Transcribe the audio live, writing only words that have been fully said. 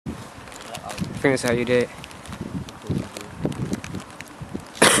think that's how you do it.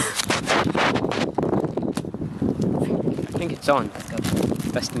 I think it's on.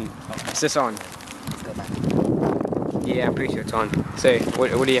 Dustin, is this on? Let's go back. Yeah, I'm pretty sure it's on. So,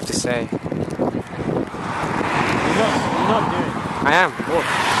 what do you have to say? You're not doing it. I am.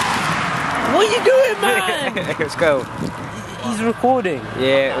 What are you doing, man? Let's go. He's recording.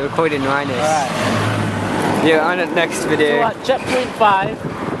 Yeah, we're recording minus. Alright. Yeah, on the next video. So at checkpoint 5,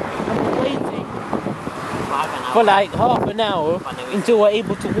 I'm waiting for like half an hour until we're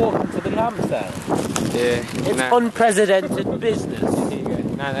able to walk into the campsite. Yeah. It's unprecedented business. Here you go.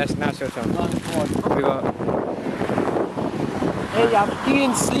 Now that's your turn. We got. Hey, you have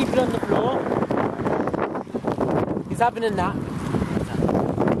Ian sleeping on the floor. He's having a nap.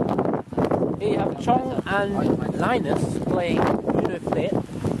 Here you have Chong and Linus playing Uno Flip.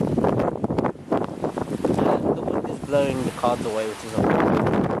 And the wind is blowing the cards away, which is okay.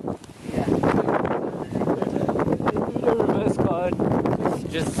 Yeah. The reverse card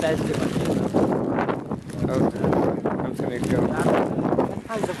just says it like this. Okay. I'm just gonna go. Best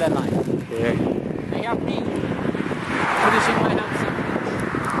times of their life. Yeah. They have me finishing my answer.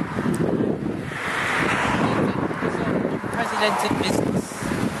 It's unprecedented business.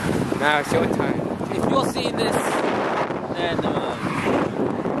 Now it's your time. If you're seeing this, then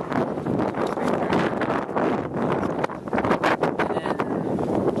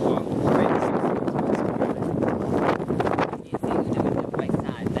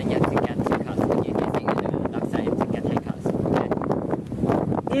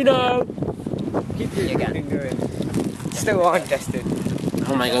Uno! Keep doing going. Still on, Dustin.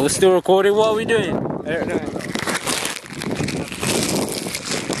 Oh my god, we're still recording? What are we doing? I don't know.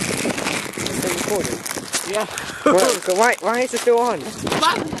 Still recording? Yeah. Why is it still on?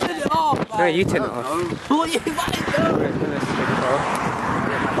 Man, turn it off! No, you turn it off. What are you doing?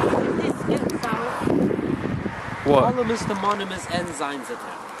 What? Polymer's to monomers enzymes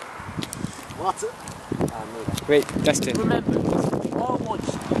attack. What? Wait, Dustin. Remember, I'll watch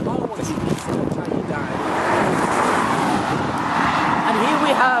you Tiny die. And here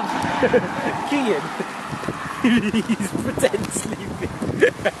we have Kian. He's pretend sleeping.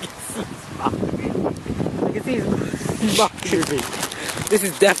 I can see his mouth moving. This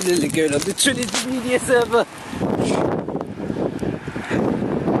is definitely going on the Trinity Media server.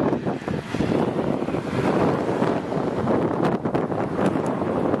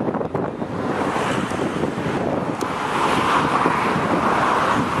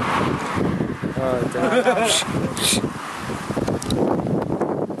 Oh, damn.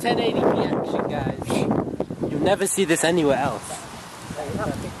 1080p action, guys. You'll never see this anywhere else.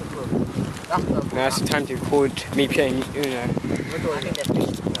 Now it's time to record me playing Uno.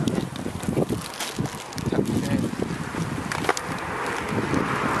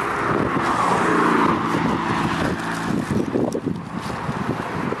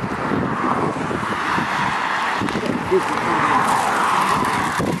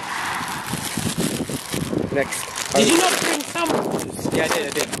 Next. Did you not bring samples? Yeah,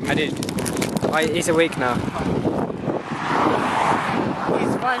 I did. He's awake now.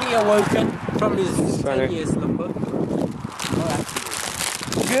 He's finally awoken from his 10-year slumber.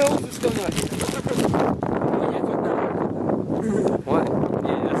 Girls are still not here. What?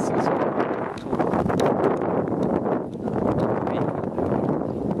 Yeah, that's so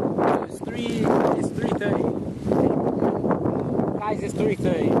It's 3:30. Guys, it's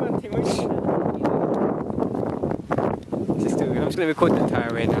 3:30. I'm just gonna record the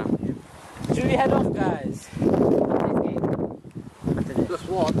entire way now. Should we head off, guys? Just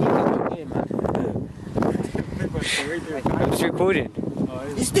what? I'm just recording.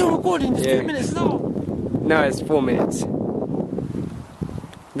 You're still recording? It's 2 minutes long. No, it's 4 minutes.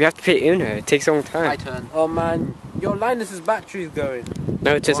 We have to play Uno. It takes a long time. My turn. Oh man, your Linus's battery is going.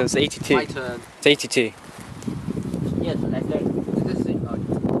 No, it isn't. It's 82. My turn. It's 82. Yes, let's go.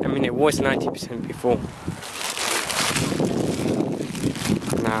 I mean, it was 90% before.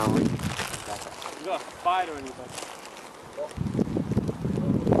 Now. You got a spider or anything?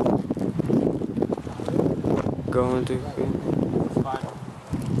 Go on to.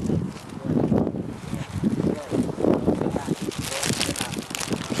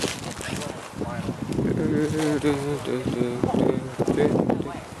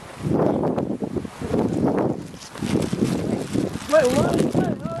 Wait, what?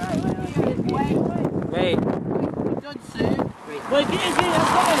 Wait. We're done soon. Wait, get in, I'm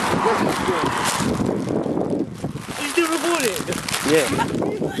fine. You still recording? Yeah.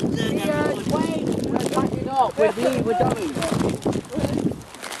 Wait, we're backing up. We're done.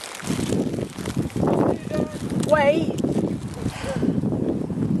 Wait.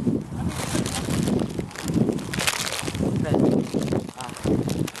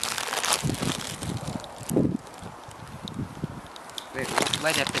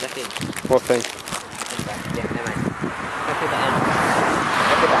 Where's the thing? What thing? Yeah, never mind. Put it down.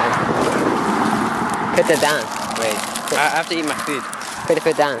 Put it down. Wait. I have to eat my food. Put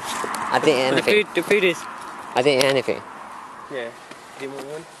it down. I didn't eat anything. The food is... I didn't eat anything. Yeah. Do you want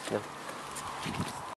one? No.